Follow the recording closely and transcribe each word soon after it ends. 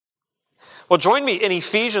Well, join me in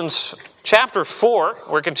Ephesians chapter 4.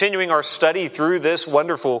 We're continuing our study through this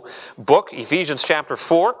wonderful book, Ephesians chapter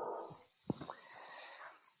 4.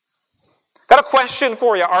 Got a question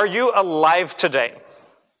for you. Are you alive today?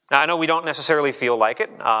 Now, I know we don't necessarily feel like it.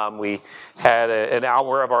 We had an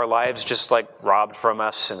hour of our lives just like robbed from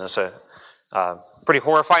us, and it's a pretty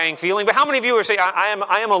horrifying feeling. But how many of you are saying,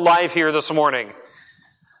 I am alive here this morning?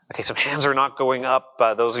 Okay, some hands are not going up.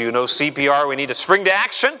 Those of you who know CPR, we need to spring to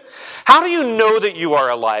action. How do you know that you are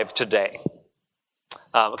alive today?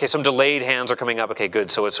 Okay, some delayed hands are coming up. Okay,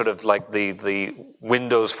 good. So it's sort of like the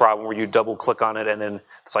Windows problem where you double click on it and then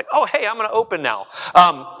it's like, oh, hey, I'm going to open now.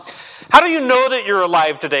 How do you know that you're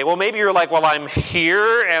alive today? Well, maybe you're like, well, I'm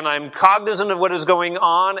here and I'm cognizant of what is going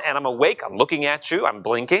on and I'm awake. I'm looking at you. I'm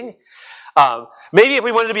blinking. Maybe if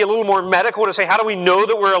we wanted to be a little more medical to say, how do we know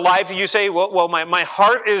that we're alive? You say, well, my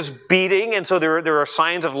heart is beating, and so there are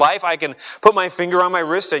signs of life. I can put my finger on my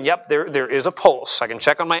wrist, and yep, there is a pulse. I can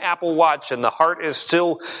check on my Apple Watch, and the heart is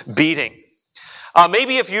still beating.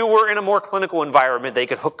 Maybe if you were in a more clinical environment, they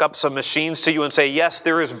could hook up some machines to you and say, yes,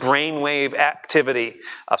 there is brainwave activity.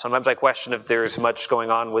 Sometimes I question if there's much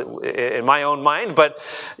going on in my own mind, but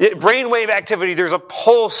brainwave activity, there's a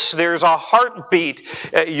pulse, there's a heartbeat,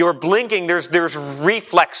 you're blinking, there's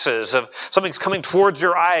reflexes of something's coming towards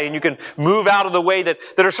your eye, and you can move out of the way that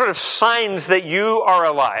are sort of signs that you are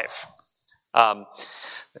alive.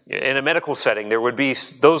 In a medical setting, there would be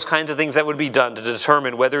those kinds of things that would be done to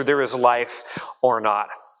determine whether there is life or not.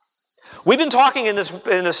 We've been talking in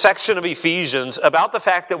this section of Ephesians about the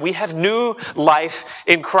fact that we have new life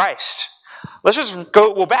in Christ.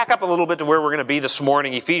 We'll back up a little bit to where we're going to be this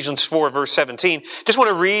morning, Ephesians 4, verse 17. Just want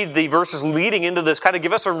to read the verses leading into this, kind of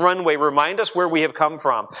give us a runway, remind us where we have come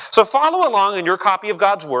from. So follow along in your copy of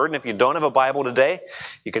God's Word, and if you don't have a Bible today,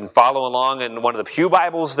 you can follow along in one of the pew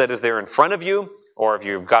Bibles that is there in front of you, or if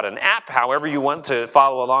you've got an app, however you want to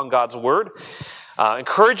follow along God's Word.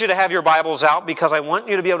 Encourage you to have your Bibles out because I want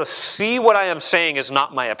you to be able to see what I am saying is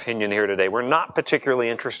not my opinion here today. We're not particularly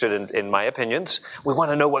interested in my opinions. We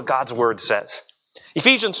want to know what God's Word says.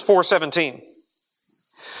 Ephesians 4:17.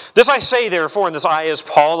 This I say, therefore, and this I is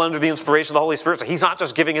Paul under the inspiration of the Holy Spirit. So he's not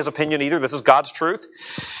just giving his opinion either. This is God's truth.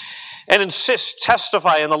 And insist,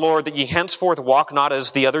 testify in the Lord that ye henceforth walk not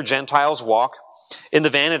as the other Gentiles walk, in the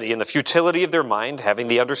vanity and the futility of their mind, having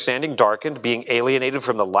the understanding darkened, being alienated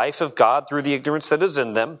from the life of God through the ignorance that is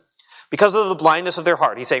in them, because of the blindness of their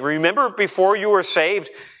heart. He's saying, remember before you were saved,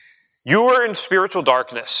 you were in spiritual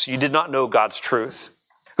darkness. You did not know God's truth.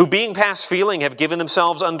 Who being past feeling have given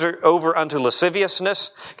themselves over unto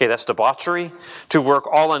lasciviousness, okay, that's debauchery, to work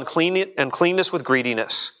all uncleanness with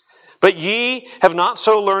greediness. But ye have not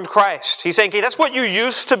so learned Christ. He's saying, okay, that's what you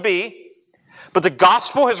used to be. But the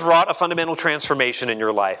gospel has wrought a fundamental transformation in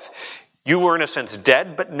your life. You were, in a sense,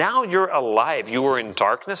 dead, but now you're alive. You were in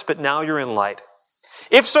darkness, but now you're in light.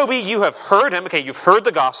 If so be you have heard him, okay, you've heard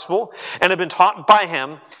the gospel and have been taught by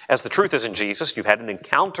him, as the truth is in Jesus. You've had an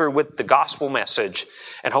encounter with the gospel message,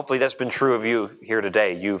 and hopefully that's been true of you here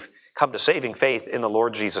today. You've come to saving faith in the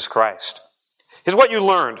Lord Jesus Christ. Here's what you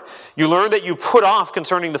learned. You learned that you put off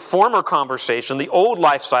concerning the former conversation, the old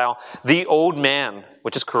lifestyle, the old man,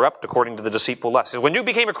 which is corrupt according to the deceitful lust. When you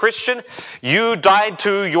became a Christian, you died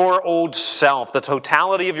to your old self. The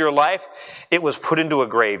totality of your life, it was put into a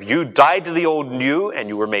grave. You died to the old you, and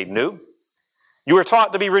you were made new. You were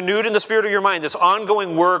taught to be renewed in the spirit of your mind, this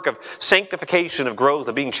ongoing work of sanctification, of growth,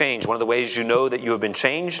 of being changed. One of the ways you know that you have been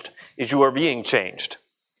changed is you are being changed.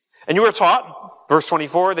 And you were taught, verse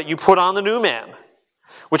 24, that you put on the new man,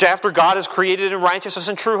 which after God is created in righteousness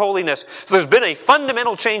and true holiness. So there's been a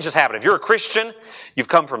fundamental change that's happened. If you're a Christian, you've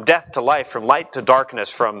come from death to life, from light to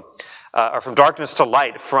darkness, from darkness to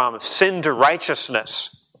light, from sin to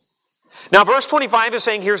righteousness. Now, verse 25 is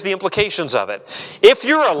saying, here's the implications of it. If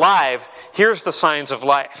you're alive, here's the signs of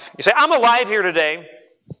life. You say, I'm alive here today.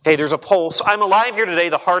 Okay, there's a pulse. I'm alive here today.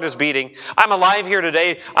 The heart is beating. I'm alive here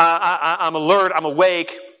today. I'm alert. I'm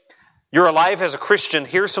awake. You're alive as a Christian.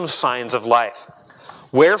 Here's some signs of life.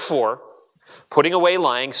 Wherefore, putting away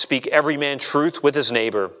lying, speak every man truth with his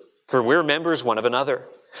neighbor, for we're members one of another.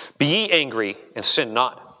 Be ye angry, and sin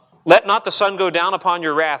not. Let not the sun go down upon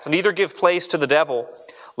your wrath, neither give place to the devil.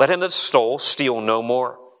 Let him that stole steal no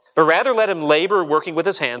more, but rather let him labor, working with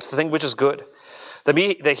his hands, the thing which is good, that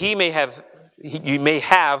he may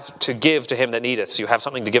have to give to him that needeth. So you have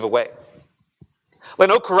something to give away. Let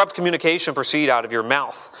no corrupt communication proceed out of your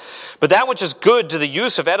mouth, but that which is good to the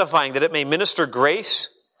use of edifying, that it may minister grace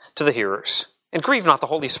to the hearers. And grieve not the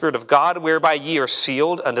Holy Spirit of God, whereby ye are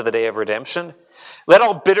sealed unto the day of redemption. Let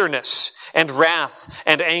all bitterness and wrath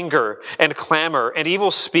and anger and clamor and evil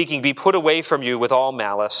speaking be put away from you with all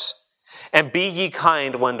malice. And be ye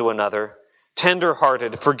kind one to another,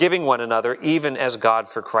 tender-hearted, forgiving one another, even as God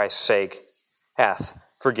for Christ's sake hath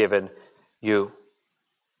forgiven you.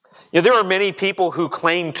 There are many people who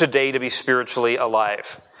claim today to be spiritually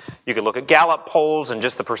alive. You can look at Gallup polls and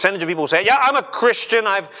just the percentage of people who say, yeah, I'm a Christian,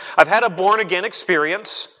 I've had a born-again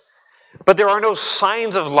experience, but there are no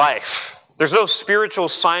signs of life. There's no spiritual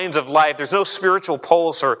signs of life. There's no spiritual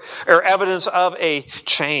pulse or evidence of a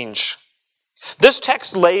change. This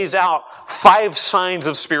text lays out 5 signs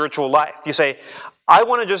of spiritual life. You say, I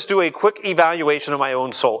want to just do a quick evaluation of my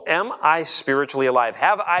own soul. Am I spiritually alive?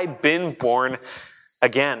 Have I been born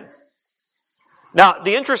again? Now,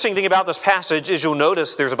 the interesting thing about this passage is you'll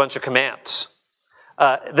notice there's a bunch of commands.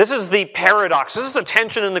 This is the paradox. This is the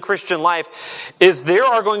tension in the Christian life, is there's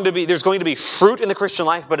going to be fruit in the Christian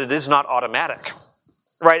life, but it is not automatic.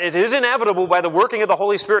 Right? It is inevitable by the working of the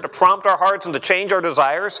Holy Spirit to prompt our hearts and to change our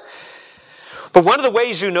desires. But one of the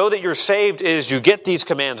ways you know that you're saved is you get these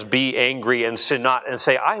commands, be angry and sin not, and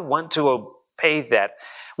say, I want to obey that.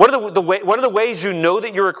 One of the ways you know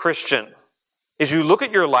that you're a Christian is you look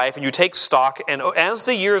at your life and you take stock, and as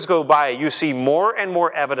the years go by, you see more and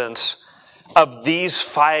more evidence of these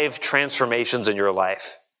 5 transformations in your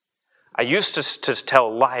life. I used to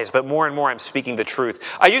tell lies, but more and more I'm speaking the truth.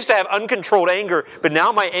 I used to have uncontrolled anger, but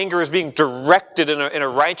now my anger is being directed in a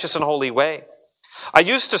righteous and holy way. I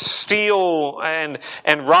used to steal and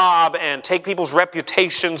rob and take people's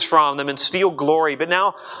reputations from them and steal glory, but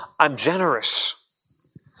now I'm generous.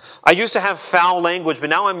 I used to have foul language,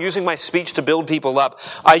 but now I'm using my speech to build people up.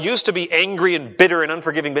 I used to be angry and bitter and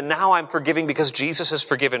unforgiving, but now I'm forgiving because Jesus has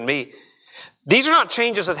forgiven me. These are not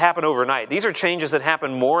changes that happen overnight. These are changes that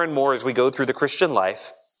happen more and more as we go through the Christian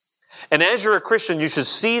life. And as you're a Christian, you should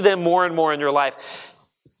see them more and more in your life.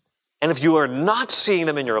 And if you are not seeing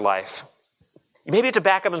them in your life, you maybe have to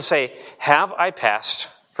back up and say, have I passed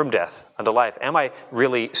from death unto life? Am I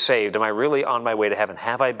really saved? Am I really on my way to heaven?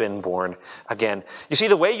 Have I been born again? You see,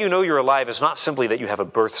 the way you know you're alive is not simply that you have a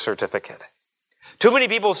birth certificate. Too many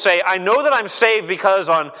people say, I know that I'm saved because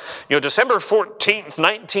on December 14th,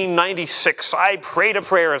 1996, I prayed a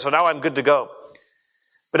prayer and so now I'm good to go.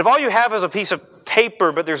 But if all you have is a piece of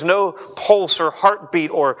paper, but there's no pulse or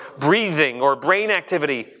heartbeat or breathing or brain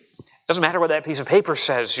activity, it doesn't matter what that piece of paper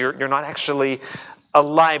says. You're not actually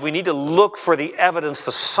alive. We need to look for the evidence,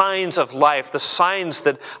 the signs of life, the signs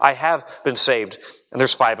that I have been saved. And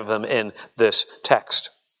there's 5 of them in this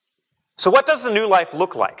text. So what does the new life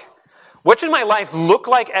look like? What should my life look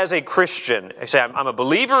like as a Christian? I say, I'm a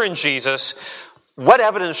believer in Jesus. What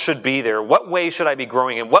evidence should be there? What ways should I be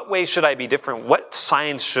growing in? What ways should I be different? What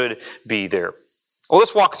signs should be there? Well,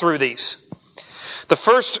 let's walk through these. The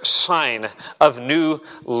first sign of new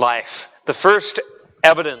life, the first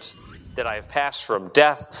evidence that I have passed from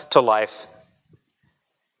death to life,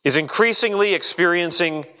 is increasingly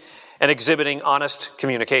experiencing and exhibiting honest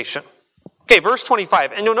communication. Okay, verse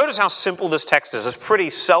 25, and you'll notice how simple this text is. It's pretty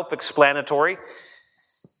self-explanatory.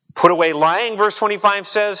 Put away lying, verse 25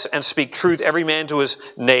 says, and speak truth every man to his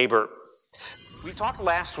neighbor. We talked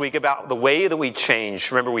last week about the way that we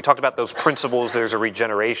change. Remember, we talked about those principles. There's a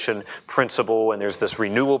regeneration principle and there's this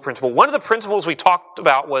renewal principle. One of the principles we talked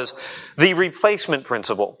about was the replacement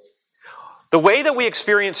principle. The way that we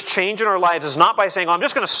experience change in our lives is not by saying, I'm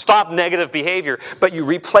just going to stop negative behavior, but you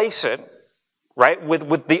replace it, right,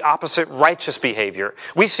 with the opposite righteous behavior.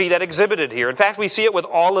 We see that exhibited here. In fact, we see it with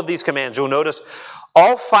all of these commands. You'll notice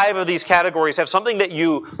all 5 of these categories have something that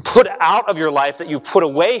you put out of your life, that you put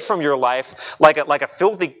away from your life, like a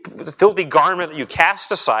filthy garment that you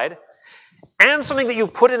cast aside, and something that you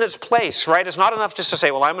put in its place, right? It's not enough just to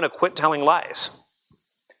say, well, I'm going to quit telling lies.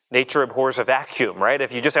 Nature abhors a vacuum, right?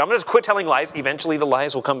 If you just say, I'm going to quit telling lies, eventually the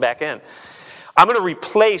lies will come back in. I'm going to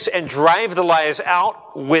replace and drive the lies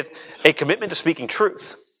out with a commitment to speaking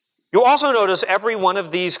truth. You'll also notice every one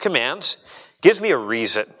of these commands gives me a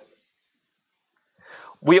reason.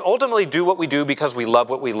 We ultimately do what we do because we love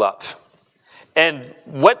what we love. And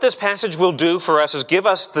what this passage will do for us is give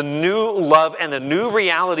us the new love and the new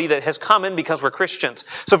reality that has come in because we're Christians.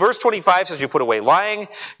 So verse 25 says you put away lying,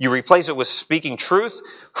 you replace it with speaking truth.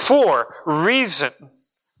 For reason,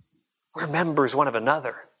 we're members one of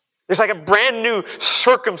another. There's like a brand new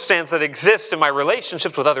circumstance that exists in my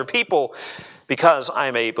relationships with other people because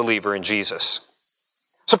I'm a believer in Jesus.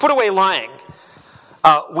 So put away lying.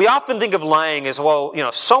 We often think of lying as, well,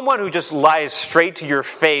 someone who just lies straight to your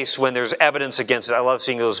face when there's evidence against it. I love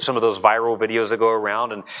seeing some of those viral videos that go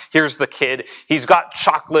around, and here's the kid. He's got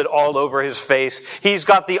chocolate all over his face. He's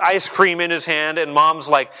got the ice cream in his hand, and mom's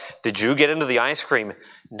like, did you get into the ice cream?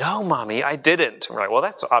 No, mommy, I didn't. We're like, well,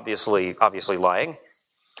 that's obviously lying.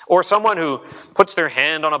 Or someone who puts their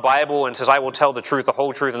hand on a Bible and says, I will tell the truth, the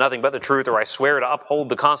whole truth, and nothing but the truth, or I swear to uphold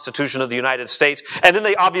the Constitution of the United States, and then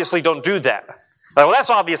they obviously don't do that. Well, that's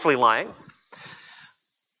obviously lying.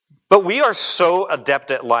 But we are so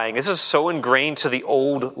adept at lying. This is so ingrained to the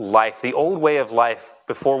old life, the old way of life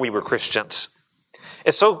before we were Christians.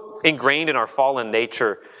 It's so ingrained in our fallen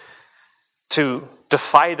nature to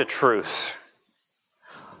defy the truth.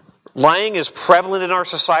 Lying is prevalent in our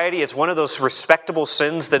society. It's one of those respectable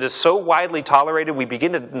sins that is so widely tolerated we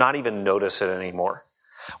begin to not even notice it anymore.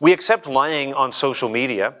 We accept lying on social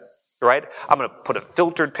media, right? I'm going to put a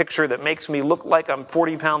filtered picture that makes me look like I'm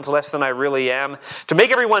 40 pounds less than I really am, to make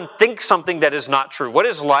everyone think something that is not true. What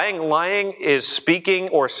is lying? Lying is speaking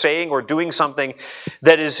or saying or doing something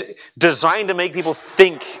that is designed to make people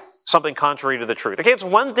think something contrary to the truth. Okay, it's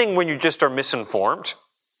one thing when you just are misinformed.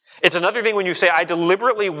 It's another thing when you say, I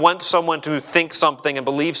deliberately want someone to think something and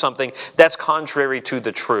believe something that's contrary to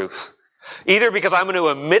the truth. Either because I'm going to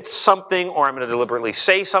omit something, or I'm going to deliberately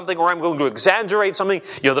say something, or I'm going to exaggerate something.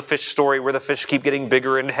 You know, the fish story where the fish keep getting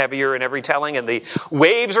bigger and heavier in every telling, and the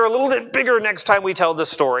waves are a little bit bigger next time we tell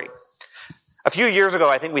this story. A few years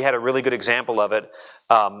ago, I think we had a really good example of it.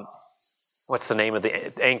 What's the name of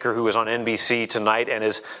the anchor who was on NBC tonight? And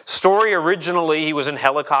his story originally, he was in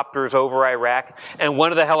helicopters over Iraq, and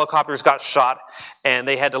one of the helicopters got shot, and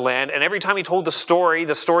they had to land. And every time he told the story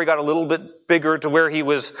got a little bit bigger to where he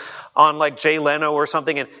was on like Jay Leno or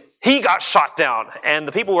something, and he got shot down. And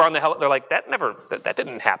the people who were on the helicopter, they're like, that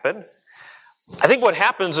didn't happen. I think what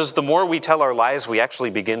happens is the more we tell our lies, we actually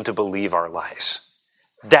begin to believe our lies.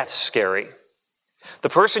 That's scary. The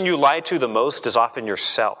person you lie to the most is often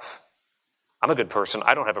yourself. I'm a good person.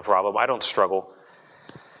 I don't have a problem. I don't struggle.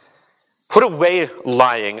 Put away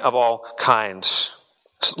lying of all kinds.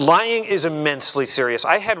 Lying is immensely serious.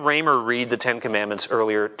 I had Raymer read the Ten Commandments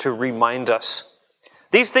earlier to remind us.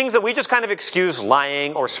 These things that we just kind of excuse,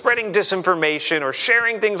 lying or spreading disinformation or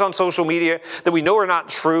sharing things on social media that we know are not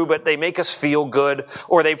true, but they make us feel good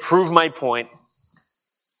or they prove my point,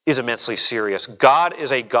 is immensely serious. God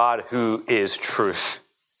is a God who is truth.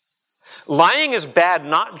 Lying is bad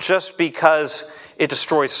not just because it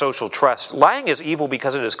destroys social trust. Lying is evil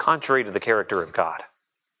because it is contrary to the character of God.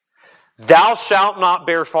 Thou shalt not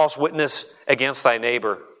bear false witness against thy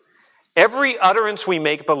neighbor. Every utterance we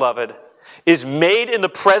make, beloved, is made in the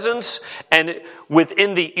presence and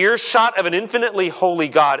within the earshot of an infinitely holy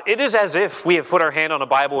God. It is as if we have put our hand on a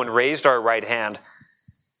Bible and raised our right hand.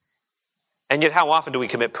 And yet how often do we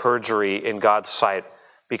commit perjury in God's sight?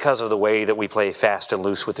 Because of the way that we play fast and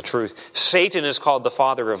loose with the truth. Satan is called the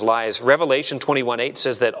father of lies. Revelation 21:8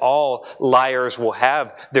 says that all liars will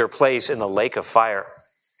have their place in the lake of fire.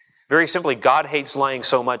 Very simply, God hates lying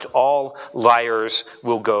so much, all liars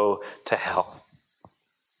will go to hell.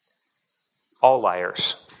 All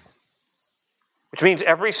liars. Which means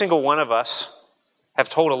every single one of us have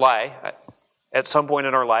told a lie at some point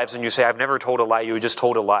in our lives, and you say, I've never told a lie, you just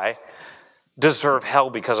told a lie, deserve hell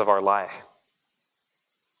because of our lie.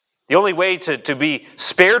 The only way to be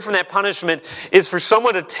spared from that punishment is for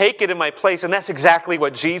someone to take it in my place, and that's exactly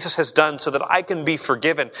what Jesus has done so that I can be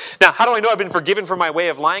forgiven. Now, how do I know I've been forgiven for my way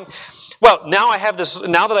of lying? Well, now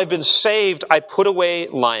that I've been saved, I put away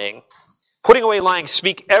lying. Putting away lying,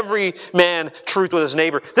 speak every man truth with his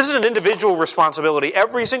neighbor. This is an individual responsibility.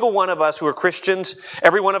 Every single one of us who are Christians,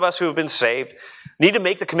 every one of us who have been saved, need to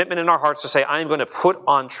make the commitment in our hearts to say, I am going to put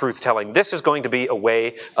on truth-telling. This is going to be a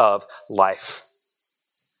way of life.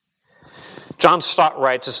 John Stott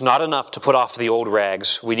writes, it's not enough to put off the old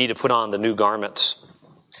rags. We need to put on the new garments.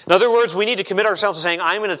 In other words, we need to commit ourselves to saying,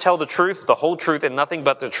 I'm going to tell the truth, the whole truth, and nothing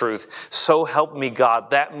but the truth. So help me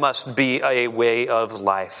God. That must be a way of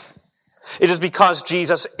life. It is because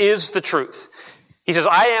Jesus is the truth. He says,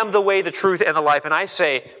 I am the way, the truth, and the life. And I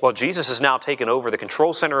say, well, Jesus has now taken over the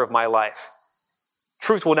control center of my life.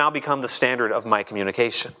 Truth will now become the standard of my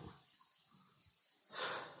communication.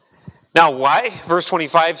 Now, why? Verse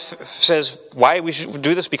 25 says why we should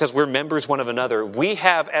do this? Because we're members one of another. We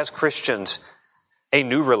have, as Christians, a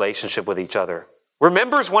new relationship with each other. We're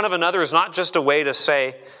members one of another is not just a way to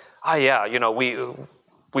say,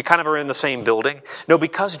 we kind of are in the same building. No,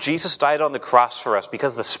 because Jesus died on the cross for us,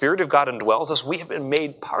 because the Spirit of God indwells us, we have been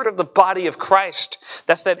made part of the body of Christ.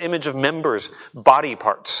 That's that image of members, body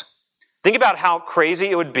parts. Think about how crazy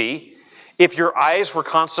it would be if your eyes were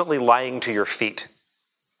constantly lying to your feet.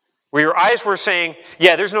 Where your eyes were saying,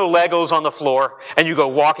 yeah, there's no Legos on the floor, and you go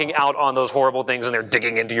walking out on those horrible things and they're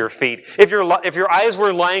digging into your feet. If your eyes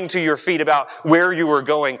were lying to your feet about where you were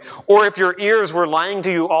going, or if your ears were lying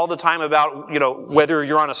to you all the time about, whether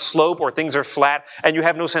you're on a slope or things are flat and you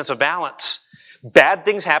have no sense of balance, Bad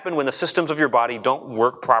things happen when the systems of your body don't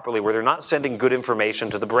work properly, where they're not sending good information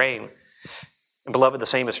to the brain. And beloved, the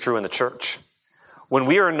same is true in the church. When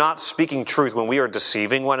we are not speaking truth, when we are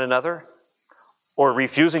deceiving one another or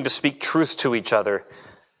refusing to speak truth to each other,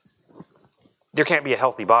 there can't be a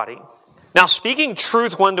healthy body. Now, speaking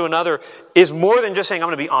truth one to another is more than just saying, I'm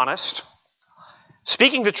going to be honest.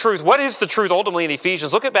 Speaking the truth, what is the truth ultimately in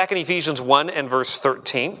Ephesians? Look at back in Ephesians 1 and verse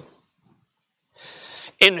 13.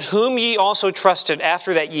 In whom ye also trusted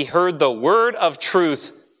after that ye heard the word of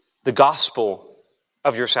truth, the gospel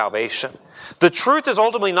of your salvation. The truth is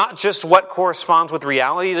ultimately not just what corresponds with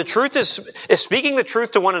reality. The truth is speaking the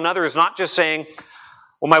truth to one another is not just saying,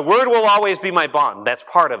 well, my word will always be my bond. That's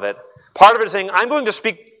part of it. Part of it is saying, I'm going to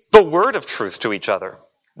speak the word of truth to each other.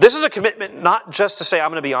 This is a commitment not just to say, I'm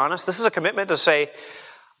going to be honest. This is a commitment to say,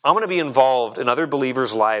 I'm going to be involved in other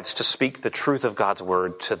believers' lives to speak the truth of God's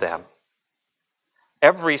word to them.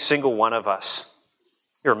 Every single one of us,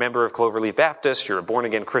 you're a member of Cloverleaf Baptist, you're a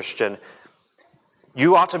born-again Christian,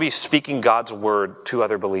 you ought to be speaking God's word to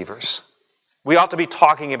other believers. We ought to be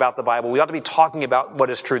talking about the Bible. We ought to be talking about what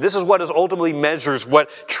is true. This is what ultimately measures what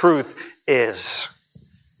truth is.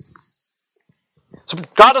 So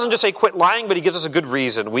God doesn't just say quit lying, but he gives us a good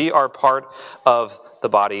reason. We are part of the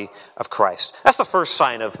body of Christ. That's the first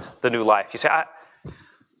sign of the new life. You say,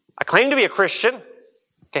 I claim to be a Christian.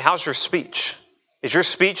 Okay, how's your speech? Is your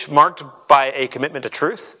speech marked by a commitment to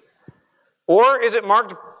truth? Or is it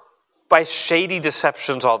marked by shady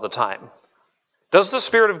deceptions all the time? Does the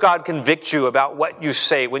Spirit of God convict you about what you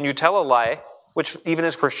say when you tell a lie, which even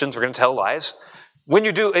as Christians we're going to tell lies? When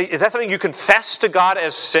you do, is that something you confess to God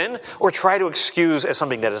as sin or try to excuse as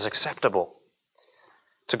something that is acceptable?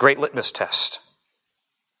 It's a great litmus test.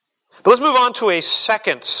 But let's move on to a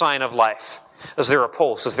second sign of life. Is there a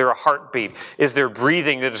pulse? Is there a heartbeat? Is there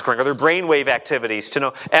breathing that is going? Are there brainwave activities to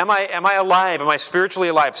know, am I alive? Am I spiritually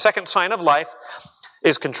alive? Second sign of life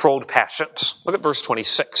is controlled passions. Look at verse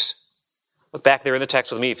 26. Look back there in the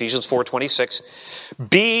text with me, Ephesians 4:26.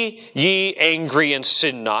 Be ye angry and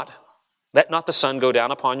sin not. Let not the sun go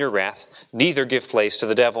down upon your wrath, neither give place to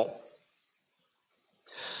the devil.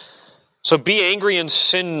 So be angry and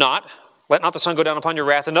sin not. Let not the sun go down upon your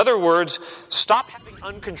wrath. In other words, stop having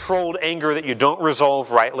uncontrolled anger that you don't resolve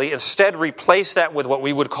rightly. Instead, replace that with what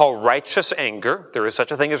we would call righteous anger. There is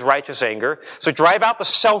such a thing as righteous anger. So drive out the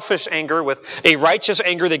selfish anger with a righteous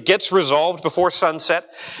anger that gets resolved before sunset.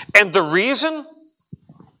 And the reason?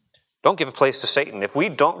 Don't give a place to Satan. If we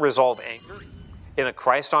don't resolve anger in a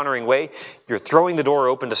Christ-honoring way, you're throwing the door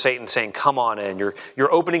open to Satan saying, come on in. You're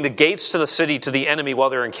opening the gates to the city to the enemy while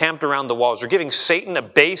they're encamped around the walls. You're giving Satan a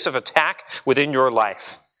base of attack within your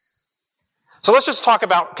life. So let's just talk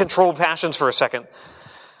about controlled passions for a second.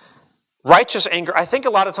 Righteous anger, I think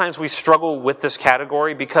a lot of times we struggle with this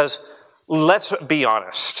category because, let's be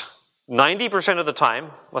honest, 90% of the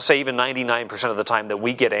time, let's say even 99% of the time that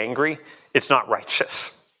we get angry, it's not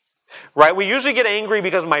righteous. Right? We usually get angry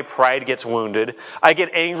because my pride gets wounded. I get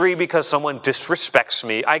angry because someone disrespects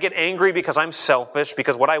me. I get angry because I'm selfish,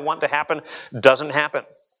 because what I want to happen doesn't happen.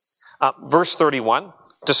 Verse 31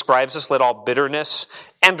 describes this: let all bitterness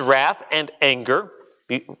and wrath and anger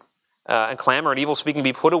and clamor and evil speaking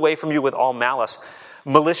be put away from you with all malice.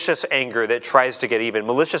 Malicious anger that tries to get even.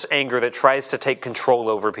 Malicious anger that tries to take control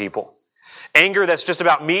over people. Anger that's just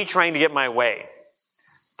about me trying to get my way.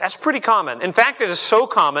 That's pretty common. In fact, it is so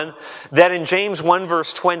common that in James 1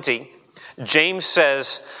 verse 20, James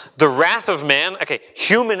says, the wrath of man,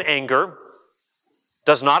 human anger,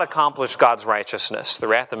 does not accomplish God's righteousness. The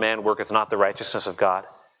wrath of man worketh not the righteousness of God.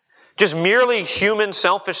 Just merely human,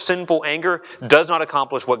 selfish, sinful anger does not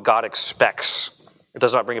accomplish what God expects. It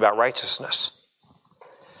does not bring about righteousness.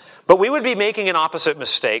 But we would be making an opposite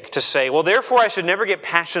mistake to say, well, therefore I should never get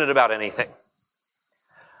passionate about anything.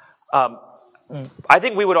 I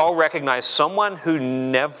think we would all recognize someone who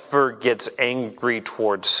never gets angry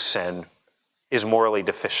towards sin is morally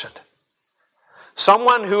deficient.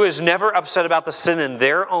 Someone who is never upset about the sin in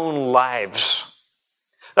their own lives.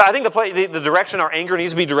 Now, I think the direction our anger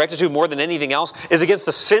needs to be directed to more than anything else is against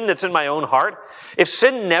the sin that's in my own heart. If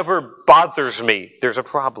sin never bothers me, there's a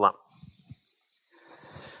problem.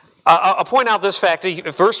 I'll point out this fact.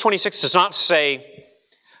 Verse 26 does not say,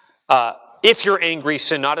 if you're angry,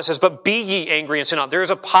 sin not. It says, but be ye angry and sin not. There is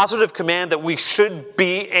a positive command that we should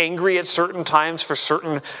be angry at certain times for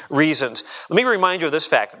certain reasons. Let me remind you of this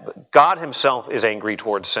fact. God himself is angry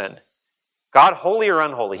towards sin. God, holy or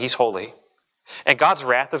unholy, he's holy. And God's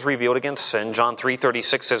wrath is revealed against sin. John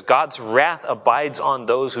 3:36 says, God's wrath abides on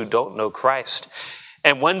those who don't know Christ.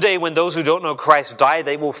 And one day when those who don't know Christ die,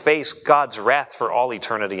 they will face God's wrath for all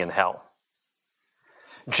eternity in hell.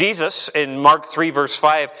 Jesus, in Mark 3, verse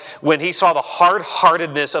 5, when he saw the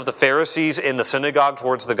hard-heartedness of the Pharisees in the synagogue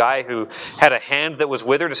towards the guy who had a hand that was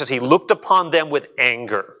withered, it says he looked upon them with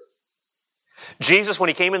anger. Jesus, when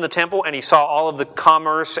he came in the temple and he saw all of the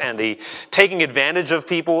commerce and the taking advantage of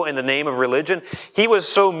people in the name of religion, he was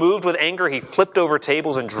so moved with anger, he flipped over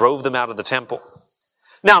tables and drove them out of the temple.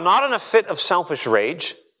 Now, not in a fit of selfish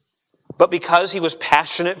rage, but because he was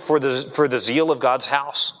passionate for the zeal of God's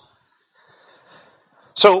house.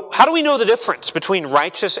 So, how do we know the difference between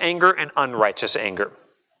righteous anger and unrighteous anger?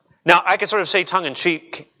 Now, I can sort of say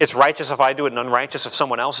tongue-in-cheek, it's righteous if I do it and unrighteous if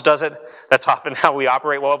someone else does it. That's often how we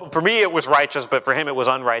operate. Well, for me it was righteous, but for him it was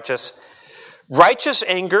unrighteous. Righteous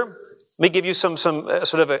anger, let me give you some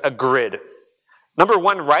sort of a grid. Number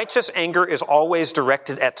one, righteous anger is always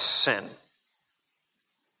directed at sin.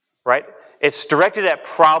 Right? It's directed at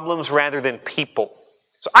problems rather than people.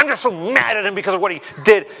 So I'm just so mad at him because of what he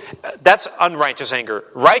did. That's unrighteous anger.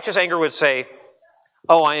 Righteous anger would say,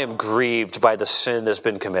 oh, I am grieved by the sin that's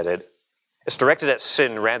been committed. It's directed at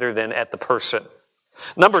sin rather than at the person.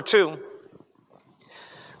 Number two,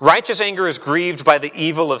 righteous anger is grieved by the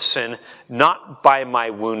evil of sin, not by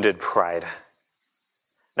my wounded pride.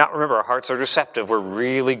 Now, remember, our hearts are deceptive. We're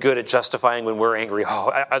really good at justifying when we're angry.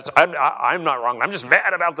 Oh, I'm not wrong. I'm just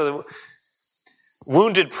mad about the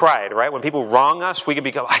wounded pride, right? When people wrong us, we can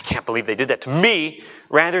become, I can't believe they did that to me,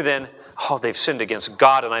 rather than, oh, they've sinned against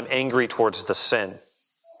God and I'm angry towards the sin.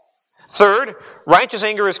 Third, righteous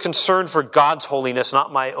anger is concerned for God's holiness,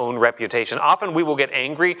 not my own reputation. Often we will get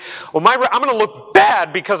angry. Well, I'm going to look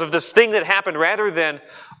bad because of this thing that happened, rather than,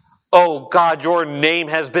 oh, God, your name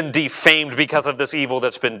has been defamed because of this evil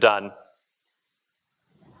that's been done.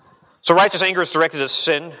 So righteous anger is directed at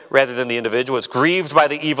sin rather than the individual. It's grieved by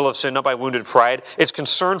the evil of sin, not by wounded pride. It's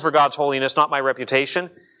concerned for God's holiness, not my reputation.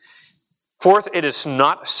 Fourth, it is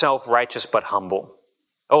not self-righteous but humble.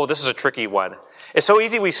 Oh, this is a tricky one. It's so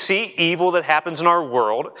easy. We see evil that happens in our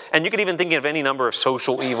world, and you could even think of any number of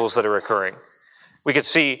social evils that are occurring. We could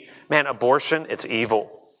see, man, abortion, it's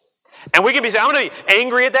evil. And we can be saying, I'm going to be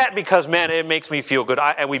angry at that because, man, it makes me feel good.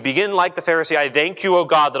 And we begin like the Pharisee, I thank you, O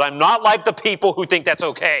God, that I'm not like the people who think that's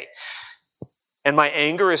okay. And my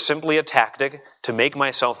anger is simply a tactic to make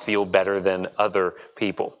myself feel better than other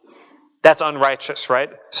people. That's unrighteous, right?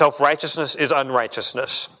 Self-righteousness is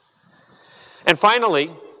unrighteousness. And finally,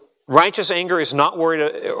 righteous anger is not worried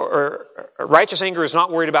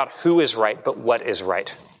about who is right, but what is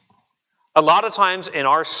right. A lot of times in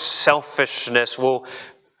our selfishness, we'll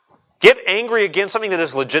get angry against something that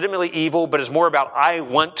is legitimately evil, but is more about, I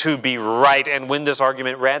want to be right and win this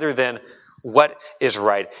argument, rather than what is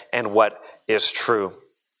right and what is true.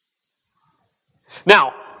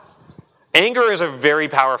 Now, anger is a very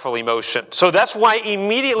powerful emotion. So that's why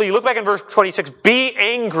immediately, look back in verse 26, be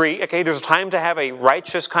angry. Okay, there's a time to have a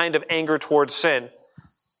righteous kind of anger towards sin,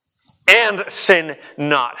 and sin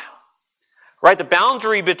not. Right? The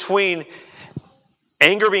boundary between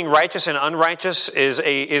anger being righteous and unrighteous is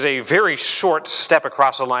a very short step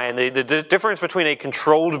across the line. The difference between a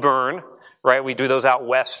controlled burn, right? We do those out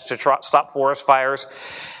west to stop forest fires,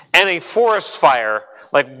 and a forest fire.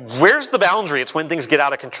 Like, where's the boundary? It's when things get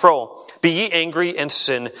out of control. Be ye angry and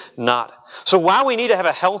sin not. So while we need to have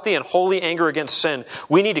a healthy and holy anger against sin,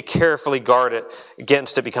 we need to carefully guard it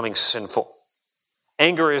against it becoming sinful.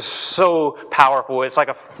 Anger is so powerful. It's like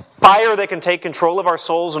a fire that can take control of our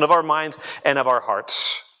souls and of our minds and of our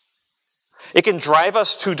hearts. It can drive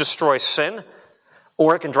us to destroy sin,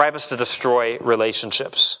 or it can drive us to destroy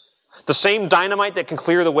relationships. The same dynamite that can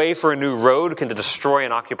clear the way for a new road can destroy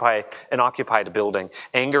an occupied building.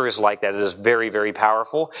 Anger is like that. It is very, very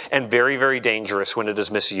powerful and very, very dangerous when it is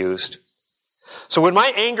misused. So when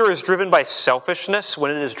my anger is driven by selfishness, when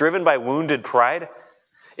it is driven by wounded pride,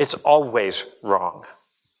 it's always wrong.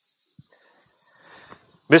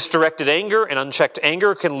 Misdirected anger and unchecked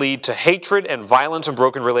anger can lead to hatred and violence and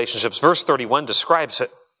broken relationships. Verse 31 describes it.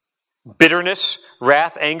 Bitterness,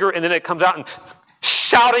 wrath, anger, and then it comes out and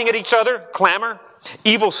shouting at each other, clamor,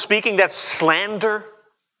 evil speaking, that's slander,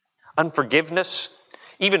 unforgiveness,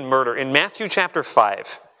 even murder. In Matthew chapter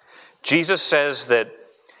 5, Jesus says that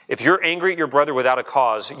if you're angry at your brother without a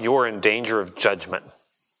cause, you're in danger of judgment.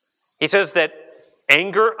 He says that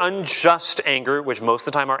anger, unjust anger, which most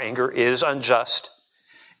of the time our anger is unjust,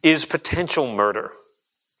 is potential murder.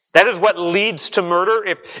 That is what leads to murder.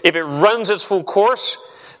 If it runs its full course,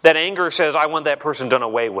 that anger says, I want that person done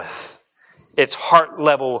away with. It's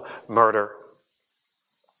heart-level murder.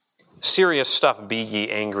 Serious stuff, be ye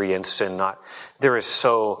angry and sin not. There is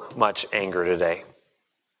so much anger today.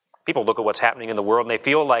 People look at what's happening in the world and they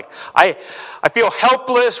feel like, I feel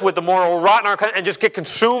helpless with the moral rot in our country and just get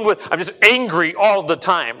consumed with, I'm just angry all the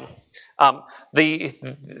time. The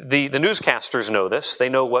newscasters know this. They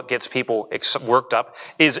know what gets people worked up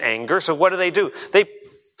is anger. So what do? They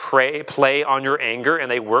play on your anger and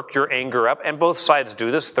they work your anger up. And both sides do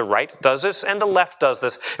this. The right does this and the left does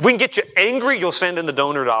this. If we can get you angry, you'll send in the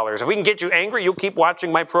donor dollars. If we can get you angry, you'll keep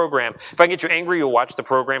watching my program. If I can get you angry, you'll watch the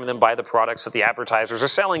program and then buy the products that the advertisers are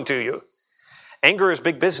selling to you. Anger is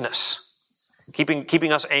big business.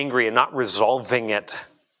 Keeping us angry and not resolving it.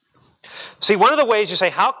 See, one of the ways you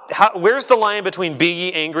say, where's the line between be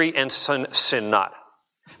ye angry and sin not?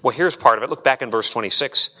 Well, here's part of it. Look back in verse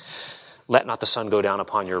 26. Let not the sun go down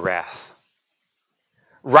upon your wrath.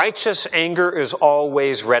 Righteous anger is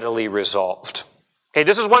always readily resolved. Okay,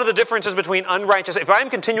 this is one of the differences between unrighteous. If I'm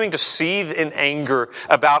continuing to seethe in anger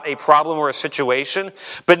about a problem or a situation,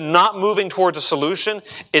 but not moving towards a solution,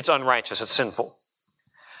 it's unrighteous, it's sinful.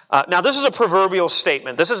 Now, this is a proverbial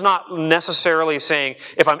statement. This is not necessarily saying,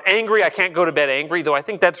 if I'm angry, I can't go to bed angry, though I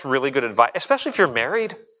think that's really good advice, especially if you're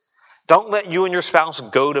married. Don't let you and your spouse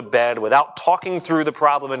go to bed without talking through the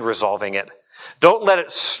problem and resolving it. Don't let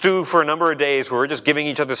it stew for a number of days where we're just giving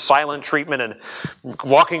each other silent treatment and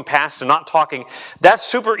walking past and not talking. That's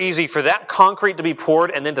super easy for that concrete to be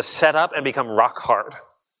poured and then to set up and become rock hard.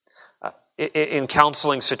 In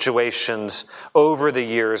counseling situations over the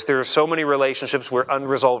years, there are so many relationships where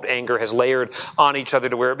unresolved anger has layered on each other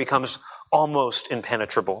to where it becomes almost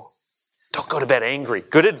impenetrable. Don't go to bed angry.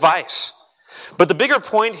 Good advice. But the bigger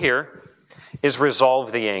point here is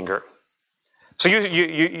resolve the anger. So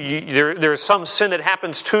there's some sin that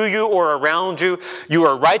happens to you or around you. You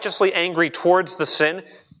are righteously angry towards the sin.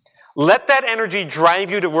 Let that energy drive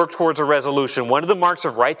you to work towards a resolution. One of the marks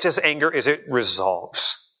of righteous anger is it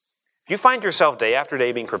resolves. If you find yourself day after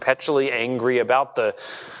day being perpetually angry about the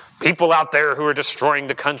people out there who are destroying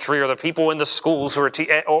the country, or the people in the schools who are,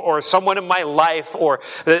 or someone in my life, or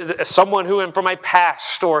someone who from my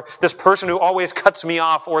past, or this person who always cuts me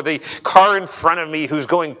off, or the car in front of me who's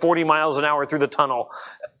going 40 miles an hour through the tunnel.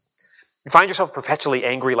 You find yourself perpetually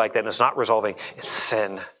angry like that and it's not resolving. It's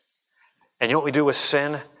sin. And you know what we do with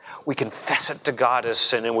sin? We confess it to God as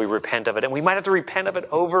sin and we repent of it. And we might have to repent of it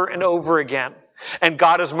over and over again. And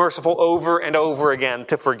God is merciful over and over again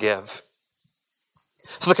to forgive.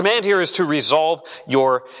 So the command here is to resolve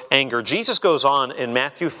your anger. Jesus goes on in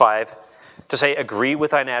Matthew 5 to say, agree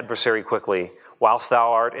with thine adversary quickly, whilst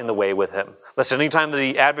thou art in the way with him. Lest anytime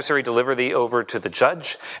the adversary deliver thee over to the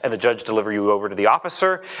judge, and the judge deliver you over to the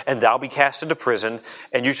officer, and thou be cast into prison,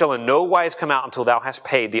 and you shall in no wise come out until thou hast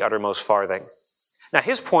paid the uttermost farthing. Now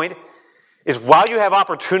his point is, while you have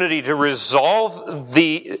opportunity to resolve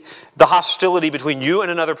the hostility between you and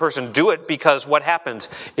another person, do it, because what happens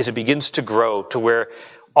is it begins to grow to where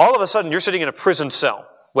all of a sudden you're sitting in a prison cell,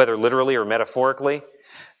 whether literally or metaphorically,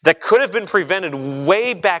 that could have been prevented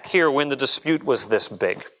way back here when the dispute was this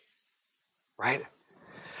big. Right?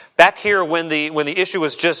 Back here when the issue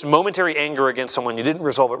was just momentary anger against someone, you didn't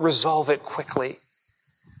resolve it. Resolve it quickly.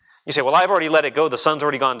 You say, well, I've already let it go. The sun's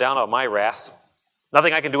already gone down on my wrath.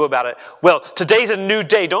 Nothing I can do about it. Well, today's a new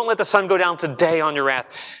day. Don't let the sun go down today on your wrath.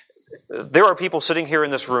 There are people sitting here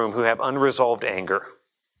in this room who have unresolved anger.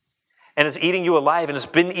 And it's eating you alive, and it's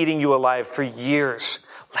been eating you alive for years.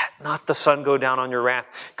 Let not the sun go down on your wrath.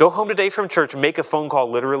 Go home today from church, make a phone call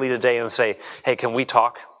literally today and say, hey, can we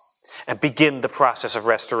talk? And begin the process of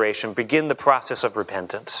restoration. Begin the process of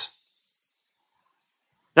repentance.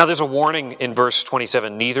 Now there's a warning in verse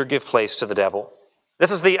 27, neither give place to the devil.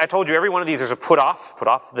 I told you, every one of these, there's a put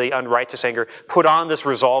off the unrighteous anger, put on this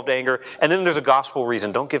resolved anger, and then there's a gospel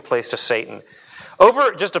reason. Don't give place to Satan.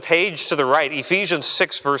 Over just a page to the right, Ephesians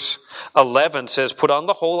 6 verse 11 says, put on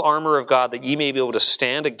the whole armor of God that ye may be able to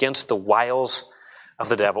stand against the wiles of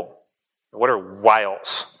the devil. What are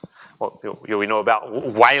wiles? Well, we know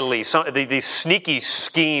about wily, these sneaky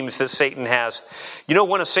schemes that Satan has. You know,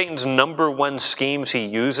 one of Satan's number one schemes he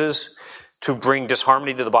uses to bring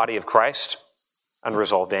disharmony to the body of Christ?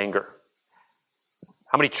 Unresolved anger.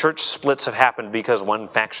 How many church splits have happened because one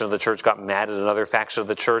faction of the church got mad at another faction of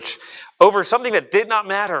the church over something that did not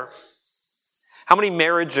matter? How many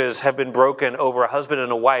marriages have been broken over a husband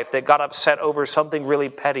and a wife that got upset over something really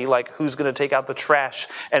petty, like who's going to take out the trash,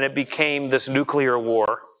 and it became this nuclear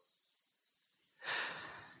war?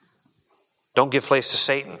 Don't give place to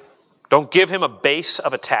Satan. Don't give him a base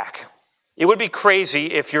of attack. It would be crazy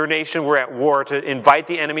if your nation were at war to invite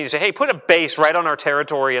the enemy to say, hey, put a base right on our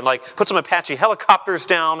territory and put some Apache helicopters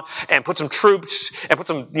down and put some troops and put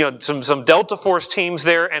some Delta Force teams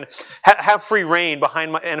there and have free reign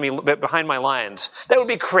behind my lines. That would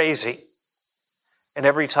be crazy. And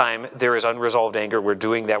every time there is unresolved anger, we're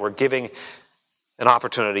doing that. We're giving an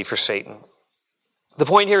opportunity for Satan. The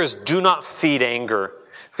point here is do not feed anger.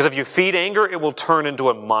 Because if you feed anger, it will turn into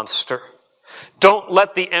a monster. Don't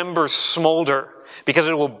let the embers smolder, because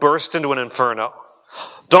it will burst into an inferno.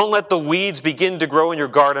 Don't let the weeds begin to grow in your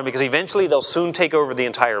garden, because eventually they'll soon take over the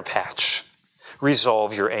entire patch.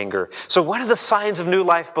 Resolve your anger. So what are the signs of new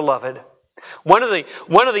life, beloved? One of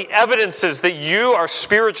the evidences that you are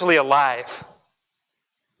spiritually alive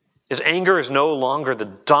is anger is no longer the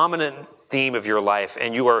dominant theme of your life,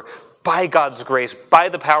 and you are, by God's grace, by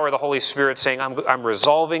the power of the Holy Spirit, saying, I'm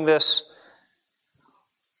resolving this.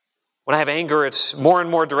 When I have anger, it's more and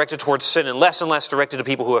more directed towards sin and less directed to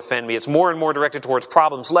people who offend me. It's more and more directed towards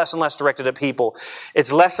problems, less and less directed at people.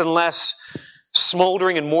 It's less and less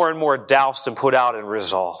smoldering and more doused and put out and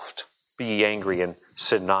resolved. Be ye angry and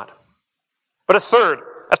sin not. But a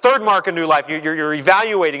third mark of new life, you're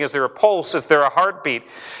evaluating, is there a pulse? Is there a heartbeat?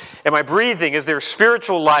 Am I breathing? Is there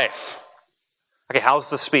spiritual life? Okay, how's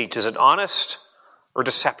the speech? Is it honest or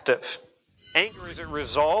deceptive? Anger, is it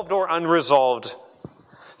resolved or unresolved?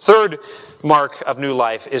 Third mark of new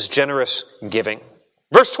life is generous giving.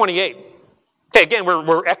 Verse 28. Okay, again,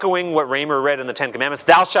 we're echoing what Raymer read in the Ten Commandments.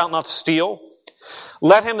 Thou shalt not steal.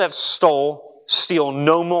 Let him that stole steal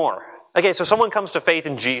no more. Okay, so someone comes to faith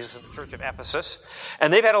in Jesus in the church of Ephesus,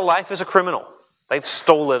 and they've had a life as a criminal. They've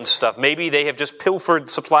stolen stuff. Maybe they have just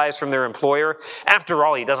pilfered supplies from their employer. After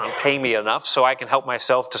all, he doesn't pay me enough, so I can help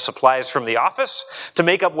myself to supplies from the office to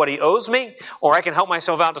make up what he owes me. Or I can help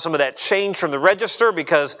myself out to some of that change from the register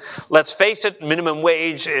because, let's face it, minimum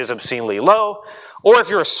wage is obscenely low. Or if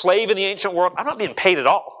you're a slave in the ancient world, I'm not being paid at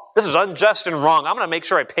all. This is unjust and wrong. I'm going to make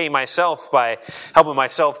sure I pay myself by helping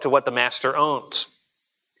myself to what the master owns.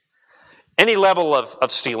 Any level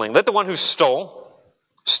of stealing. Let the one who stole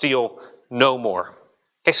steal no more.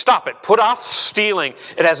 Okay, stop it. Put off stealing.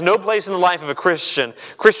 It has no place in the life of a Christian.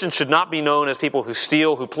 Christians should not be known as people who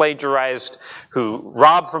steal, who plagiarize, who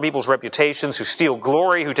rob from people's reputations, who steal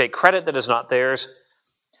glory, who take credit that is not theirs.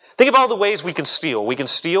 Think of all the ways we can steal. We can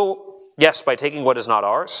steal, yes, by taking what is not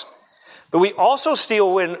ours. But we also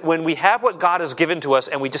steal when we have what God has given to us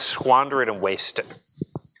and we just squander it and waste it.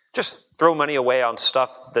 Just throw money away on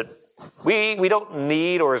stuff that we don't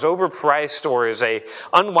need or is overpriced or is a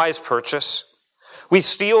unwise purchase. We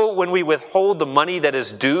steal when we withhold the money that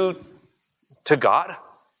is due to God.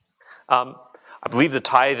 I believe the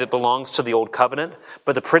tithe that belongs to the old covenant,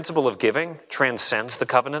 but the principle of giving transcends the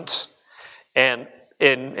covenants. And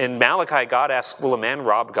in Malachi, God asks, will a man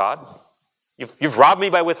rob God? You've robbed me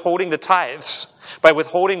by withholding the tithes, by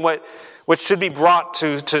withholding what should be brought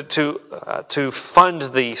to fund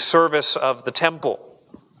the service of the temple.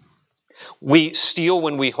 We steal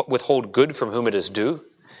when we withhold good from whom it is due.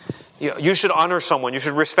 You should honor someone. You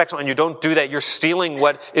should respect someone. And you don't do that. You're stealing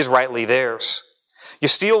what is rightly theirs. You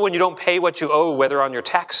steal when you don't pay what you owe, whether on your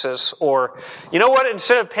taxes or, you know what,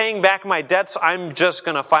 instead of paying back my debts, I'm just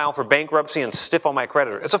going to file for bankruptcy and stiff on my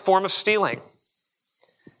creditor. It's a form of stealing.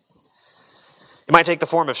 It might take the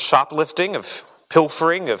form of shoplifting, of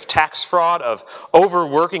pilfering, of tax fraud, of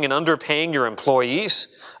overworking and underpaying your employees,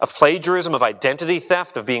 of plagiarism, of identity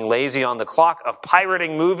theft, of being lazy on the clock, of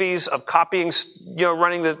pirating movies, of copying,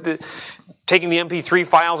 running taking the MP3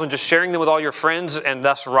 files and just sharing them with all your friends and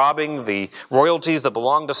thus robbing the royalties that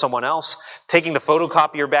belong to someone else, taking the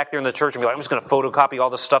photocopier back there in the church and be like, I'm just going to photocopy all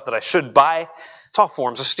the stuff that I should buy. It's all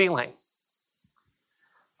forms of stealing.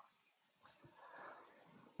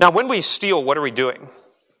 Now, when we steal, what are we doing?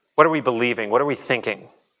 What are we believing? What are we thinking?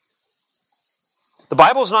 The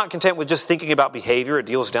Bible is not content with just thinking about behavior. It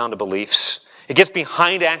deals down to beliefs. It gets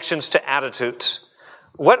behind actions to attitudes.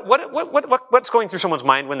 What's going through someone's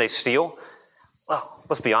mind when they steal? Well,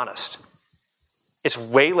 let's be honest. It's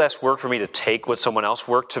way less work for me to take what someone else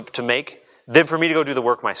worked to make than for me to go do the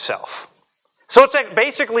work myself. So it's like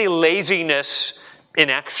basically laziness in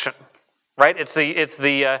action, right? It's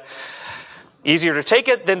the easier to take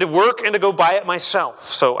it than to work and to go buy it myself.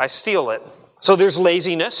 So I steal it. So there's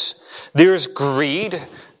laziness. There's greed.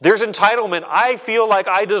 There's entitlement. I feel like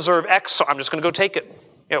I deserve X, so I'm just going to go take it.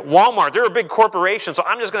 Walmart, they're a big corporation, so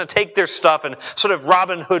I'm just going to take their stuff and sort of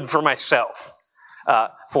Robin Hood for myself.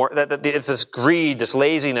 It's this greed, this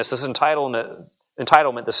laziness, this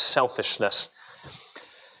entitlement, this selfishness.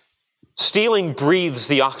 Stealing breathes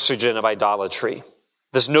the oxygen of idolatry.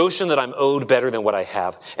 This notion that I'm owed better than what I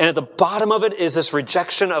have. And at the bottom of it is this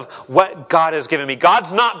rejection of what God has given me.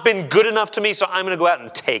 God's not been good enough to me, so I'm going to go out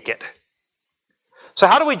and take it. So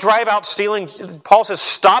how do we drive out stealing? Paul says,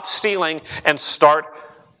 stop stealing and start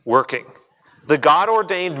working. The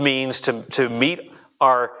God-ordained means to meet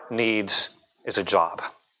our needs is a job.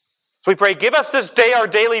 So we pray, give us this day our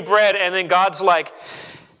daily bread, and then God's like,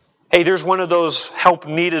 hey, there's one of those help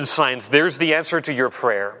needed signs. There's the answer to your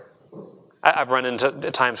prayer. I've run into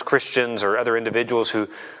at times Christians or other individuals who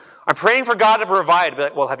are praying for God to provide.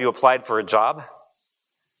 But, well, have you applied for a job?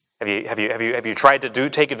 Have you tried to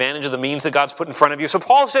take advantage of the means that God's put in front of you? So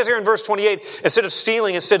Paul says here in verse 28, instead of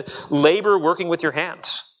stealing, instead labor working with your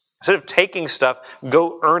hands. Instead of taking stuff,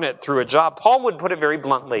 go earn it through a job. Paul would put it very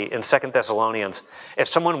bluntly in 2 Thessalonians. If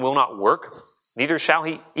someone will not work, neither shall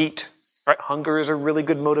he eat. Right? Hunger is a really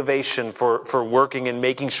good motivation for working and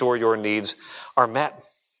making sure your needs are met.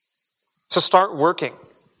 So start working.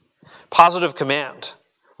 Positive command.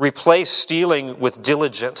 Replace stealing with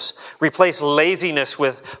diligence. Replace laziness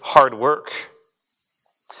with hard work.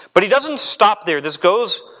 But he doesn't stop there. This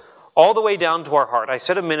goes all the way down to our heart. I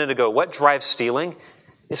said a minute ago, what drives stealing?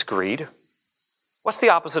 It's greed. What's the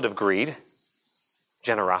opposite of greed?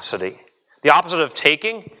 Generosity. The opposite of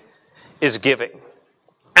taking is giving.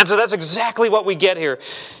 And so that's exactly what we get here. It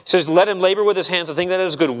says, let him labor with his hands and think that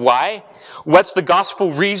is good. Why? What's the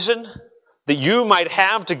gospel reason? That you might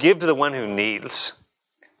have to give to the one who needs.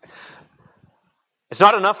 It's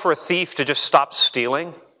not enough for a thief to just stop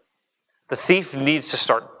stealing. The thief needs to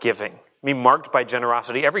start giving. Be marked by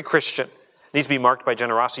generosity. Every Christian needs to be marked by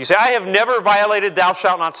generosity. You say, I have never violated thou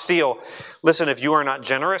shalt not steal. Listen, if you are not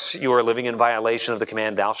generous, you are living in violation of the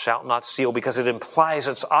command thou shalt not steal, because it implies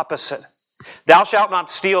its opposite. Thou shalt not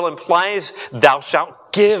steal implies thou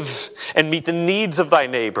shalt give and meet the needs of thy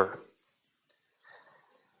neighbor.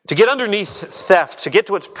 To get underneath theft, to get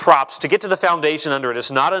to its props, to get to the foundation under it, it's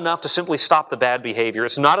not enough to simply stop the bad behavior.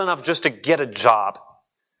 It's not enough just to get a job.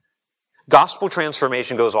 Gospel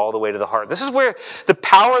transformation goes all the way to the heart. This is where the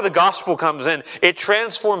power of the gospel comes in. It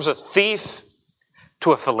transforms a thief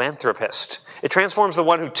to a philanthropist. It transforms the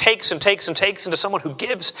one who takes and takes and takes into someone who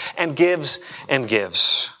gives and gives and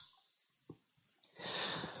gives.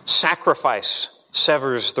 Sacrifice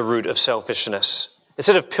severs the root of selfishness.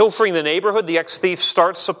 Instead of pilfering the neighborhood, the ex-thief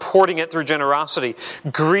starts supporting it through generosity.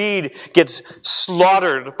 Greed gets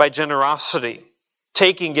slaughtered by generosity.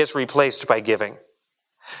 Taking gets replaced by giving.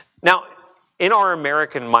 Now, in our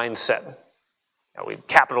American mindset,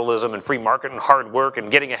 capitalism and free market and hard work and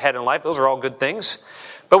getting ahead in life, those are all good things.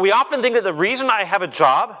 But we often think that the reason I have a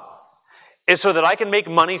job is so that I can make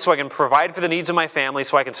money, so I can provide for the needs of my family,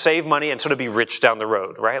 so I can save money and sort of be rich down the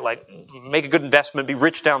road, right? Like, make a good investment, be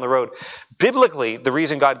rich down the road. Biblically, the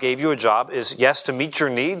reason God gave you a job is, yes, to meet your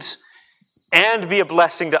needs and be a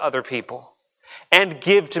blessing to other people and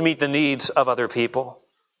give to meet the needs of other people.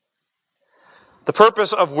 The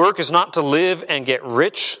purpose of work is not to live and get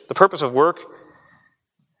rich. The purpose of work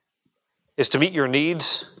is to meet your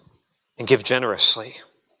needs and give generously.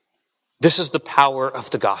 This is the power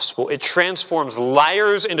of the gospel. It transforms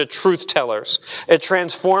liars into truth tellers. It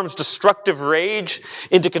transforms destructive rage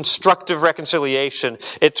into constructive reconciliation.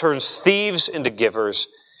 It turns thieves into givers.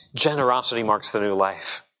 Generosity marks the new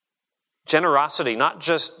life. Generosity, not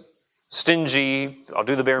just stingy, I'll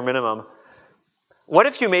do the bare minimum. What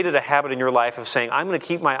if you made it a habit in your life of saying, I'm going to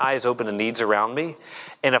keep my eyes open to needs around me,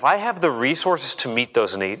 and if I have the resources to meet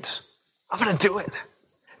those needs, I'm going to do it.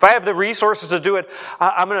 If I have the resources to do it,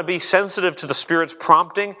 I'm going to be sensitive to the Spirit's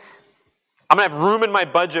prompting. I'm going to have room in my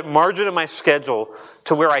budget, margin in my schedule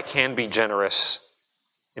to where I can be generous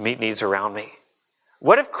and meet needs around me.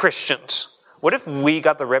 What if Christians, what if we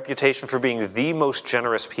got the reputation for being the most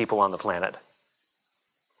generous people on the planet?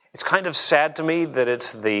 It's kind of sad to me that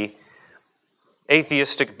it's the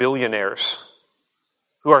atheistic billionaires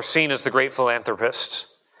who are seen as the great philanthropists.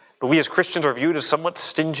 But we as Christians are viewed as somewhat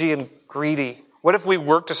stingy and greedy. What if we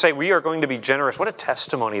work to say we are going to be generous? What a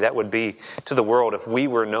testimony that would be to the world if we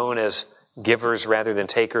were known as givers rather than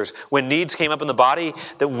takers. When needs came up in the body,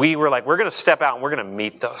 that we were like, we're going to step out and we're going to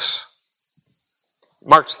meet those. It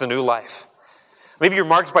marks the new life. Maybe you're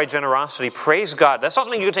marked by generosity. Praise God. That's not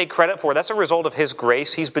something you can take credit for. That's a result of His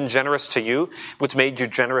grace. He's been generous to you, which made you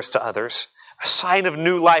generous to others. A sign of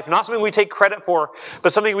new life. Not something we take credit for,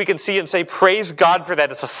 but something we can see and say, praise God for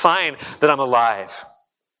that. It's a sign that I'm alive.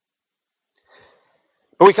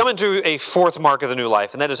 But we come into a fourth mark of the new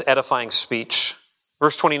life, and that is edifying speech.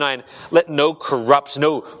 Verse 29, let no corrupt,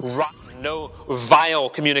 no rotten, no vile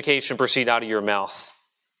communication proceed out of your mouth.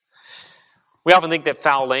 We often think that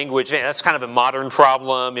foul language, that's kind of a modern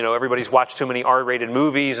problem. Everybody's watched too many R-rated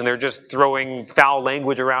movies, and they're just throwing foul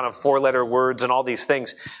language around of four-letter words and all these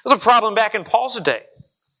things. It was a problem back in Paul's day.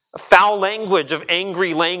 A foul language, of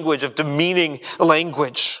angry language, of demeaning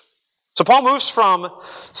language. So Paul moves from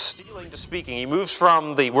stealing to speaking. He moves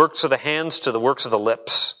from the works of the hands to the works of the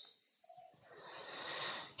lips.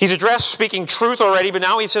 He's addressed speaking truth already, but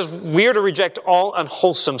now he says we are to reject all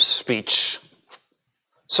unwholesome speech.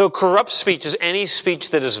 So corrupt speech is any speech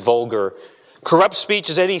that is vulgar. Corrupt speech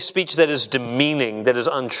is any speech that is demeaning, that is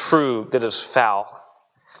untrue, that is foul.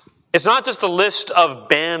 It's not just a list of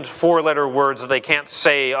banned four-letter words that they can't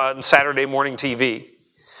say on Saturday morning TV,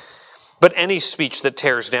 but any speech that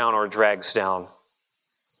tears down or drags down.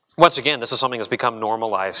 Once again, this is something that's become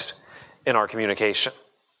normalized in our communication.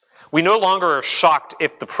 We no longer are shocked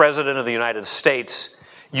if the President of the United States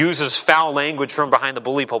uses foul language from behind the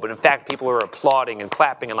bully pulpit. In fact, people are applauding and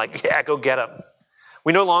clapping and like, yeah, go get him.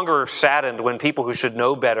 We no longer are saddened when people who should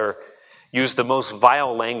know better use the most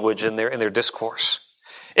vile language in their discourse.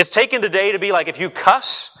 It's taken today to be like, if you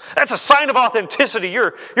cuss, that's a sign of authenticity.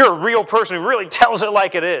 You're a real person who really tells it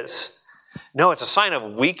like it is. No, it's a sign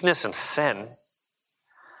of weakness and sin.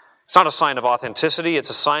 It's not a sign of authenticity. It's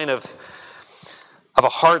a sign of a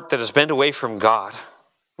heart that is bent away from God.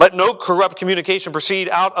 Let no corrupt communication proceed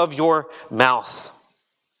out of your mouth.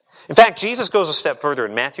 In fact, Jesus goes a step further.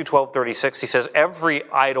 In Matthew 12:36, he says, every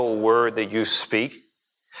idle word that you speak,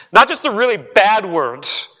 not just the really bad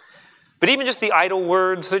words, but even just the idle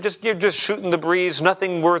words, you're just shooting the breeze,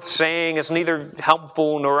 nothing worth saying, it's neither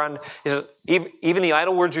helpful nor even the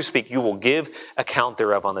idle words you speak, you will give account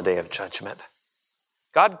thereof on the day of judgment.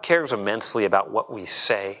 God cares immensely about what we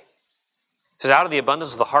say. He says, out of the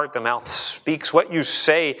abundance of the heart, the mouth speaks. What you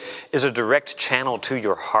say is a direct channel to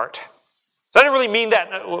your heart. So I don't really mean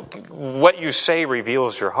that what you say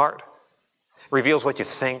reveals your heart. It reveals what you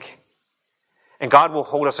think. And God will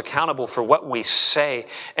hold us accountable for what we say.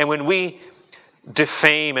 And when we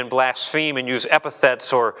defame and blaspheme and use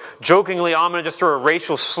epithets or jokingly, I'm going to just throw a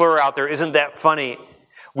racial slur out there, isn't that funny?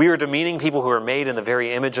 We are demeaning people who are made in the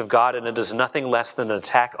very image of God, and it is nothing less than an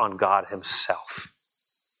attack on God himself.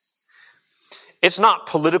 It's not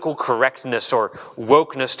political correctness or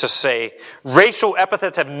wokeness to say racial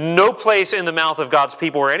epithets have no place in the mouth of God's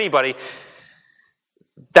people or anybody.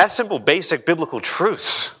 That's simple, basic biblical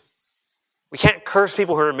truth. We can't curse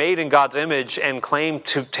people who are made in God's image and claim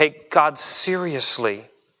to take God seriously.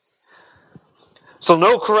 So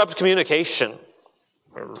no corrupt communication,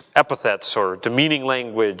 or epithets, or demeaning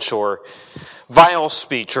language, or vile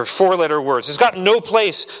speech, or four-letter words. It's got no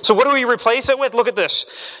place. So what do we replace it with? Look at this.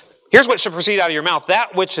 Here's what should proceed out of your mouth.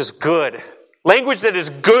 That which is good. Language that is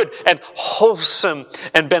good and wholesome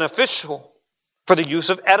and beneficial for the use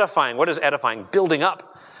of edifying. What is edifying? Building up.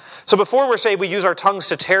 So before we're saying we use our tongues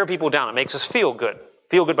to tear people down, it makes us feel good.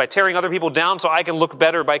 Feel good by tearing other people down so I can look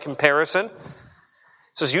better by comparison. It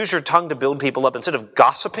says use your tongue to build people up instead of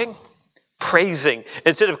gossiping, praising,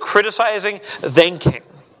 instead of criticizing, thanking.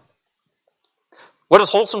 What is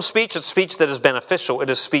wholesome speech? It's speech that is beneficial. It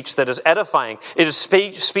is speech that is edifying. It is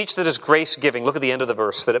speech that is grace-giving. Look at the end of the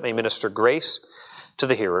verse, that it may minister grace to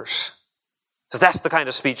the hearers. So that's the kind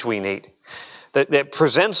of speech we need. That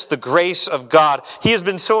presents the grace of God. He has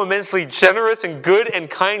been so immensely generous and good and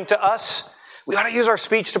kind to us. We ought to use our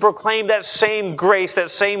speech to proclaim that same grace, that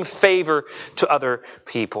same favor to other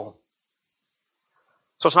people.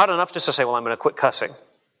 So it's not enough just to say, well, I'm going to quit cussing.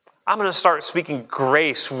 I'm going to start speaking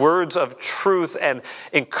grace, words of truth and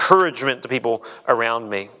encouragement to people around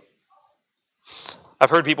me.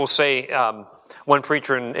 I've heard people say, one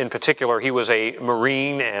preacher in particular, he was a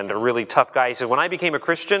Marine and a really tough guy. He said, when I became a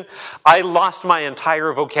Christian, I lost my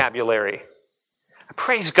entire vocabulary.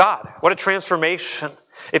 Praise God. What a transformation.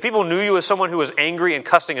 If people knew you as someone who was angry and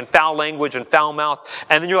cussing and foul language and foul mouth,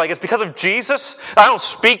 and then you're like, it's because of Jesus, I don't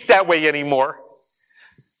speak that way anymore.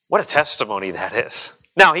 What a testimony that is.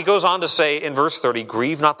 Now, he goes on to say in verse 30,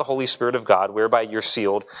 grieve not the Holy Spirit of God, whereby you're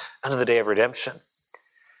sealed unto the day of redemption.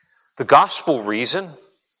 The gospel reason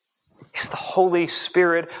is the Holy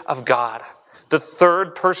Spirit of God. The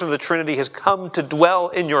third person of the Trinity has come to dwell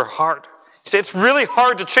in your heart. You say, it's really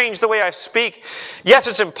hard to change the way I speak. Yes,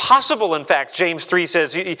 it's impossible, in fact. James 3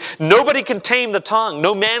 says, nobody can tame the tongue.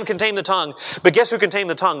 No man can tame the tongue. But guess who can tame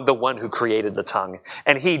the tongue? The one who created the tongue.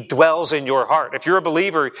 And he dwells in your heart. If you're a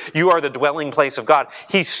believer, you are the dwelling place of God.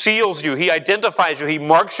 He seals you. He identifies you. He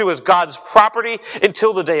marks you as God's property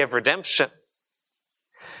until the day of redemption.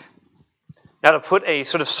 Now, to put a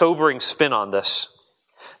sort of sobering spin on this,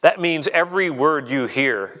 that means every word you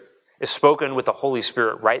hear is spoken with the Holy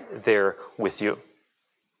Spirit right there with you.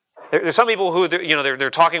 There's some people who, they're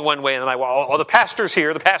talking one way and they're like, well, the pastor's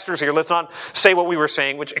here, let's not say what we were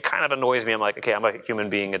saying, which it kind of annoys me. I'm like, okay, I'm a human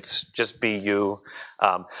being, it's just be you.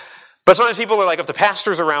 But sometimes people are like, if the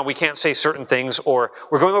pastor's around, we can't say certain things, or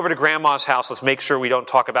we're going over to grandma's house, let's make sure we don't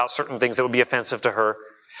talk about certain things that would be offensive to her.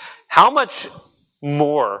 How much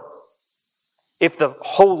more, if the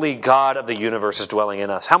holy God of the universe is dwelling in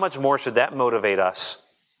us, how much more should that motivate us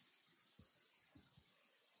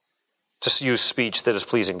to use speech that is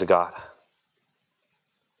pleasing to God.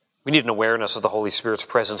 We need an awareness of the Holy Spirit's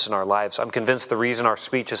presence in our lives. I'm convinced the reason our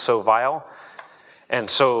speech is so vile and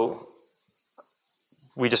so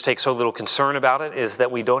we just take so little concern about it is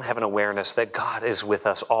that we don't have an awareness that God is with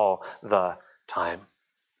us all the time.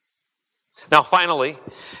 Now, finally,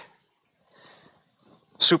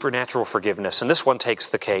 supernatural forgiveness. And this one takes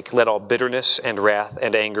the cake. Let all bitterness and wrath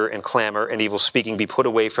and anger and clamor and evil speaking be put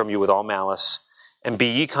away from you with all malice. And be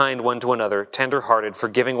ye kind one to another, tender-hearted,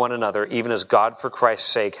 forgiving one another, even as God for Christ's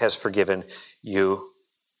sake has forgiven you.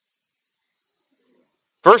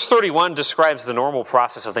 Verse 31 describes the normal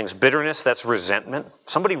process of things. Bitterness, that's resentment.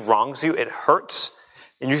 Somebody wrongs you, it hurts,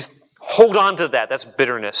 and you hold on to that. That's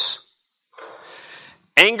bitterness.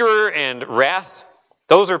 Anger and wrath,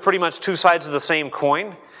 those are pretty much two sides of the same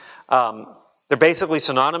coin. They're basically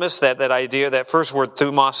synonymous. That idea, that first word,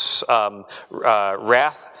 thumos,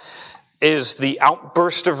 wrath, is the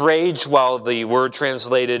outburst of rage, while the word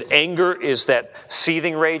translated anger is that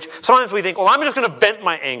seething rage. Sometimes we think, well, I'm just going to vent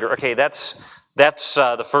my anger. Okay, that's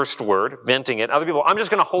the first word, venting it. Other people, I'm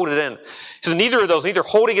just going to hold it in. So neither of those, either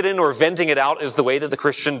holding it in or venting it out, is the way that the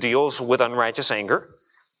Christian deals with unrighteous anger.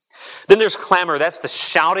 Then there's clamor. That's the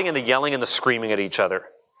shouting and the yelling and the screaming at each other.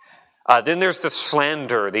 Then there's the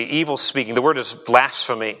slander, the evil speaking. The word is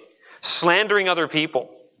blasphemy. Slandering other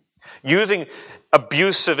people. Using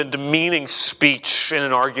abusive and demeaning speech in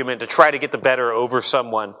an argument to try to get the better over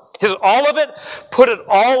someone. He says, all of it, put it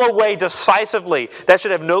all away decisively. That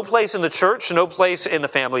should have no place in the church, no place in the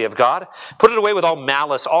family of God. Put it away with all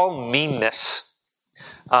malice, all meanness.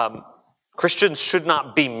 Christians should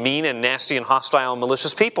not be mean and nasty and hostile and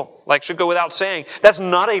malicious people. Like should go without saying. That's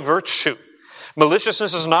not a virtue.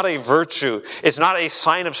 Maliciousness is not a virtue. It's not a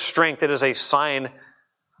sign of strength. It is a sign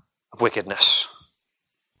of wickedness.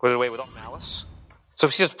 Put it away with all malice. So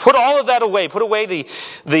he says, put all of that away. Put away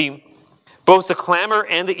both the clamor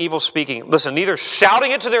and the evil speaking. Listen, neither shouting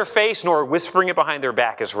it to their face nor whispering it behind their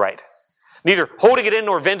back is right. Neither holding it in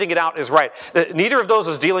nor venting it out is right. Neither of those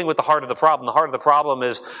is dealing with the heart of the problem. The heart of the problem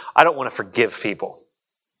is, I don't want to forgive people.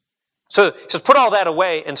 So he says, put all that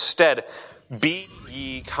away. Instead, be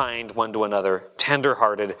ye kind one to another,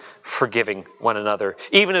 tender-hearted, forgiving one another,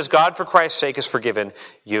 even as God for Christ's sake has forgiven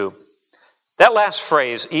you. That last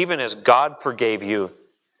phrase, even as God forgave you.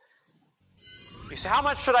 You say, how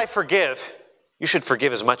much should I forgive? You should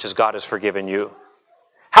forgive as much as God has forgiven you.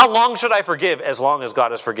 How long should I forgive? As long as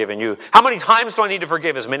God has forgiven you. How many times do I need to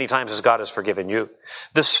forgive? As many times as God has forgiven you.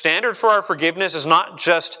 The standard for our forgiveness is not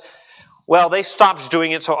just, well, they stopped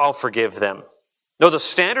doing it, so I'll forgive them. No, the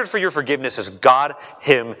standard for your forgiveness is God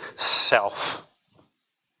Himself.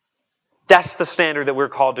 That's the standard that we're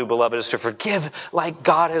called to, beloved, is to forgive like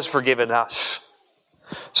God has forgiven us.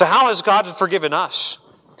 So how has God forgiven us?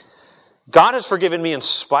 God has forgiven me in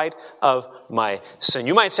spite of my sin.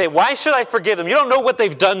 You might say, why should I forgive them? You don't know what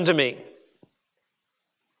they've done to me.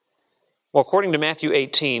 Well, according to Matthew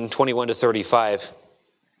 18, 21 to 35,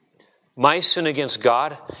 my sin against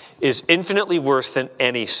God is infinitely worse than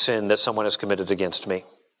any sin that someone has committed against me.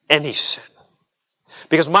 Any sin.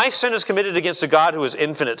 Because my sin is committed against a God who is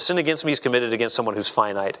infinite. Sin against me is committed against someone who's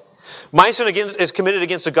finite. My sin is committed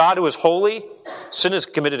against a God who is holy. Sin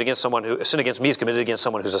against me is committed against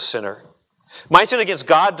someone who's a sinner. My sin against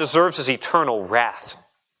God deserves His eternal wrath.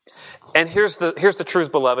 And here's the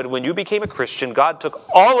truth, beloved. When you became a Christian, God took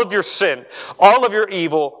all of your sin, all of your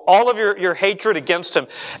evil, all of your hatred against Him,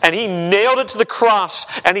 and He nailed it to the cross,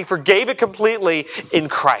 and He forgave it completely in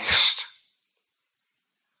Christ.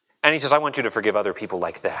 And He says, I want you to forgive other people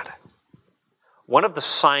like that. One of the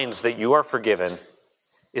signs that you are forgiven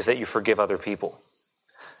is that you forgive other people.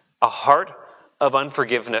 A heart of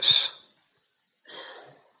unforgiveness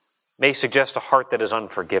may suggest a heart that is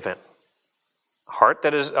unforgiven.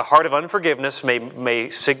 A heart of unforgiveness may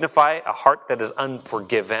signify a heart that is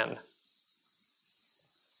unforgiven.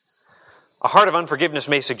 A heart of unforgiveness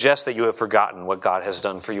may suggest that you have forgotten what God has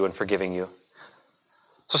done for you in forgiving you.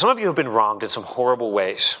 So some of you have been wronged in some horrible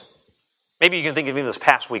ways. Maybe you can think of even this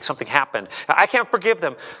past week, something happened. I can't forgive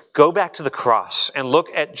them. Go back to the cross and look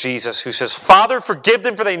at Jesus who says, Father, forgive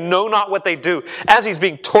them for they know not what they do, as He's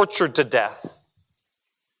being tortured to death.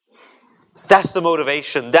 That's the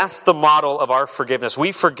motivation. That's the model of our forgiveness.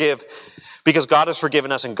 We forgive because God has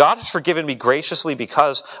forgiven us, and God has forgiven me graciously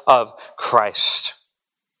because of Christ.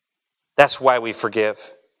 That's why we forgive.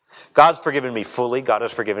 God's forgiven me fully. God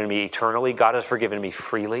has forgiven me eternally. God has forgiven me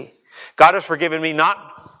freely. God has forgiven me not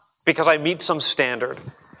because I meet some standard.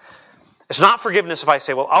 It's not forgiveness if I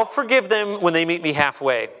say, well, I'll forgive them when they meet me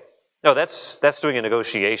halfway. No, that's doing a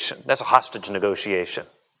negotiation. That's a hostage negotiation.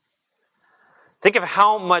 Think of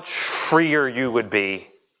how much freer you would be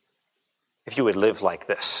if you would live like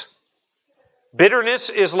this. Bitterness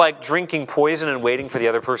is like drinking poison and waiting for the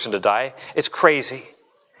other person to die. It's crazy.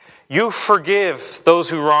 You forgive those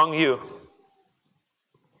who wrong you,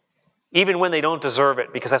 even when they don't deserve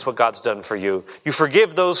it, because that's what God's done for you. You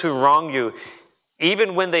forgive those who wrong you,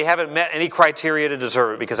 even when they haven't met any criteria to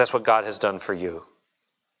deserve it, because that's what God has done for you.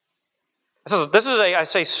 This is I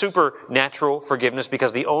say, supernatural forgiveness,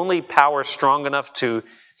 because the only power strong enough to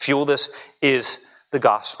fuel this is the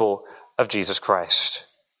gospel of Jesus Christ.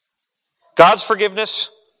 God's forgiveness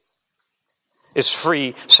is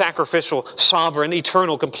free, sacrificial, sovereign,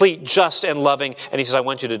 eternal, complete, just, and loving. And he says, I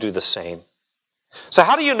want you to do the same. So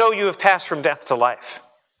how do you know you have passed from death to life?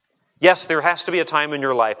 Yes, there has to be a time in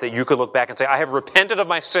your life that you could look back and say, I have repented of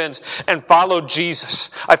my sins and followed Jesus.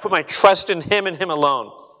 I've put my trust in him and him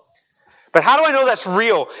alone. But how do I know that's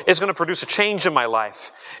real? It's going to produce a change in my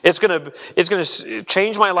life. It's going to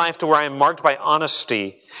change my life to where I am marked by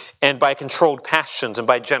honesty and by controlled passions and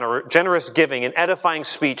by generous giving and edifying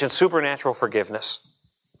speech and supernatural forgiveness.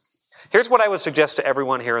 Here's what I would suggest to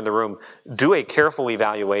everyone here in the room. Do a careful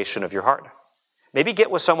evaluation of your heart. Maybe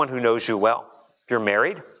get with someone who knows you well. If you're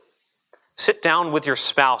married, sit down with your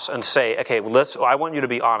spouse and say, okay, I want you to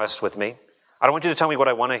be honest with me. I don't want you to tell me what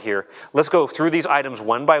I want to hear. Let's go through these items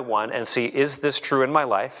one by one and see, is this true in my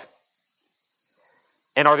life?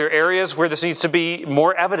 And are there areas where this needs to be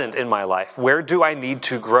more evident in my life? Where do I need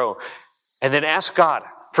to grow? And then ask God,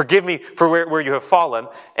 forgive me for where you have fallen,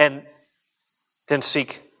 and then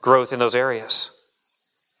seek growth in those areas.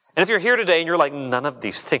 And if you're here today and you're like, none of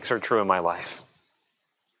these things are true in my life,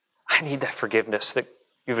 I need that forgiveness that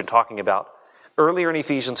you've been talking about. Earlier in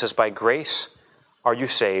Ephesians says, by grace are you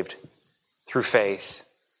saved through faith.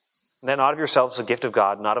 And that not of yourselves, a gift of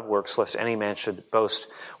God, not of works, lest any man should boast.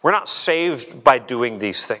 We're not saved by doing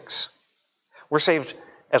these things. We're saved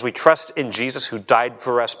as we trust in Jesus who died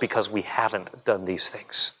for us because we haven't done these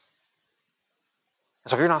things.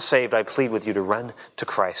 And so if you're not saved, I plead with you to run to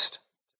Christ.